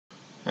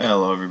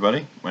Hello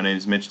everybody, my name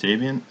is Mitch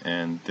Tabian,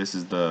 and this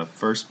is the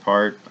first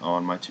part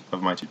on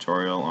of my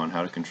tutorial on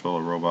how to control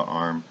a robot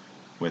arm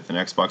with an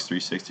Xbox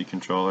 360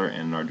 controller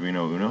and an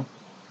Arduino Uno.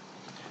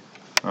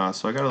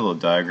 So I got a little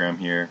diagram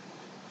here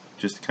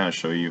just to kind of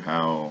show you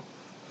how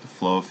the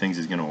flow of things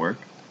is going to work.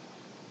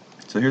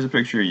 So here's a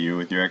picture of you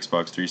with your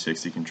Xbox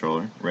 360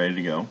 controller ready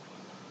to go.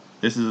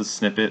 This is a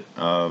snippet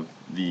of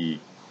the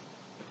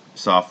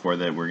software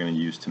that we're going to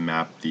use to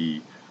map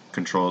the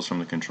controls from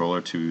the controller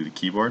to the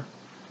keyboard.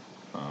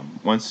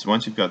 Once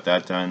you've got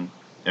that done,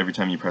 every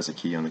time you press a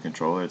key on the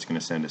controller, it's going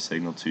to send a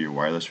signal to your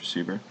wireless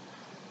receiver.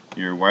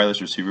 Your wireless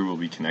receiver will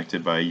be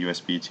connected by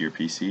USB to your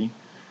PC,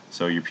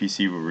 so your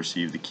PC will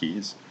receive the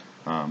keys.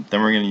 Then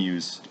we're going to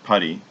use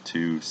Putty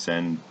to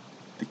send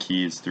the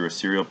keys through a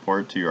serial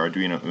port to your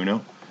Arduino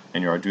Uno,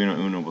 and your Arduino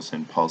Uno will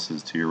send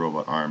pulses to your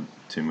robot arm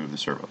to move the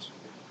servos.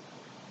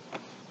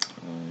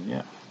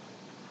 Yeah.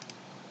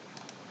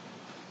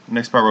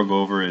 Next part we'll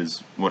go over is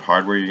what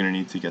hardware you're going to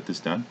need to get this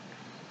done.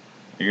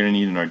 You're going to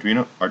need an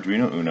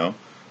Arduino Uno.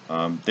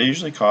 They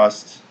usually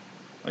cost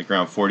like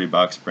around 40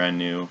 bucks brand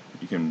new.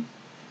 You can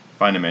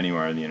find them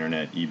anywhere on the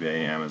internet,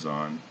 eBay,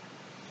 Amazon.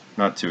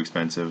 Not too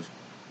expensive.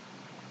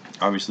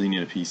 Obviously you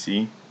need a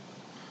PC,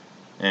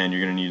 and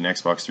you're going to need an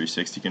Xbox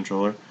 360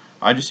 controller.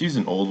 I just used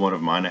an old one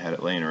of mine. I had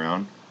it laying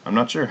around. I'm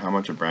not sure how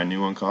much a brand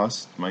new one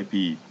costs. It might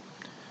be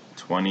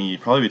probably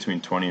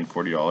between $20 and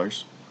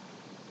 $40.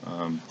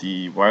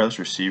 The wireless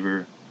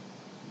receiver,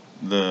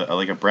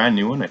 like a brand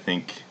new one, I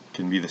think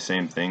can be the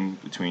same thing,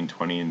 between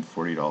 $20 and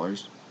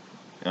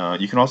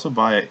 $40. You can also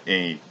buy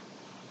a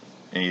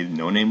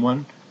no-name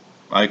one.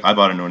 I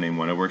bought a no-name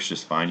one. It works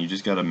just fine. You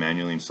just got to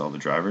manually install the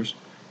drivers.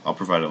 I'll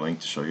provide a link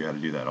to show you how to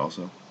do that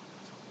also.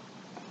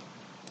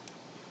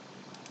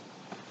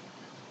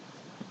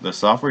 The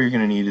software you're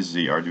going to need is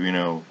the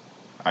Arduino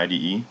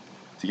Ide.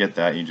 To get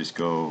that, you just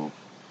go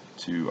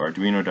to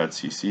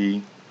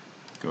arduino.cc,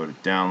 go to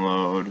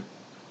download,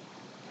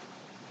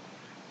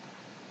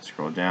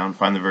 scroll down,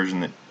 find the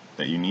version that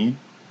you need.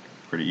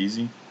 Pretty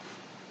easy.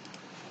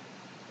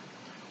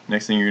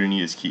 Next thing you're going to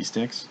need is key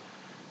sticks.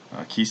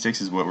 Key sticks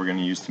is what we're going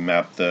to use to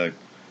map the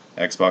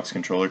Xbox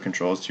controller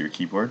controls to your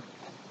keyboard.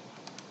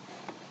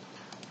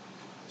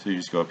 So you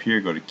just go up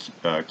here, go to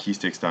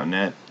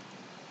keysticks.net,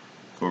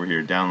 go over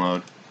here,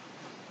 download.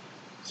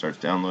 Starts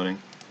downloading.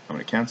 I'm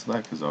going to cancel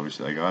that because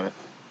obviously I got it.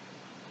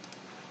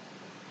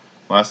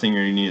 Last thing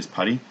you're going to need is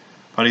Putty.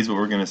 Putty is what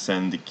we're going to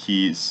send the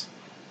keys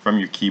from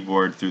your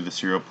keyboard through the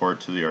serial port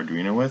to the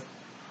Arduino with.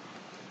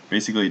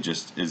 Basically, it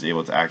just is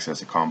able to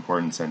access a COM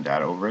port and send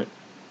data over it.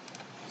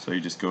 So you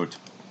just go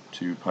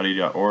to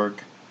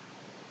putty.org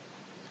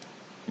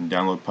and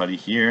download Putty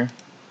here,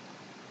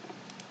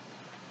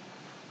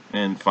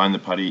 and find the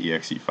Putty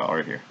exe file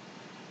right here.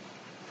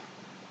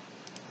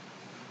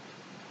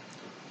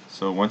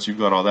 So once you've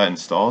got all that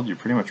installed, you're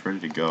pretty much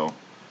ready to go.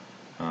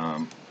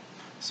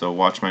 So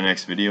watch my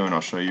next video, and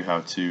I'll show you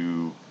how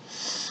to.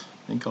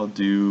 I think I'll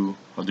do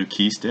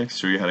key sticks.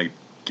 Show you how to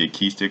get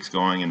key sticks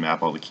going and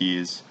map all the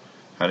keys.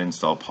 How to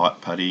install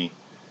Putty,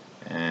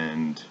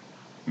 and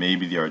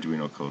maybe the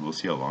Arduino code. We'll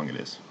see how long it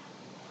is.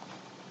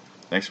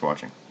 Thanks for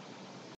watching.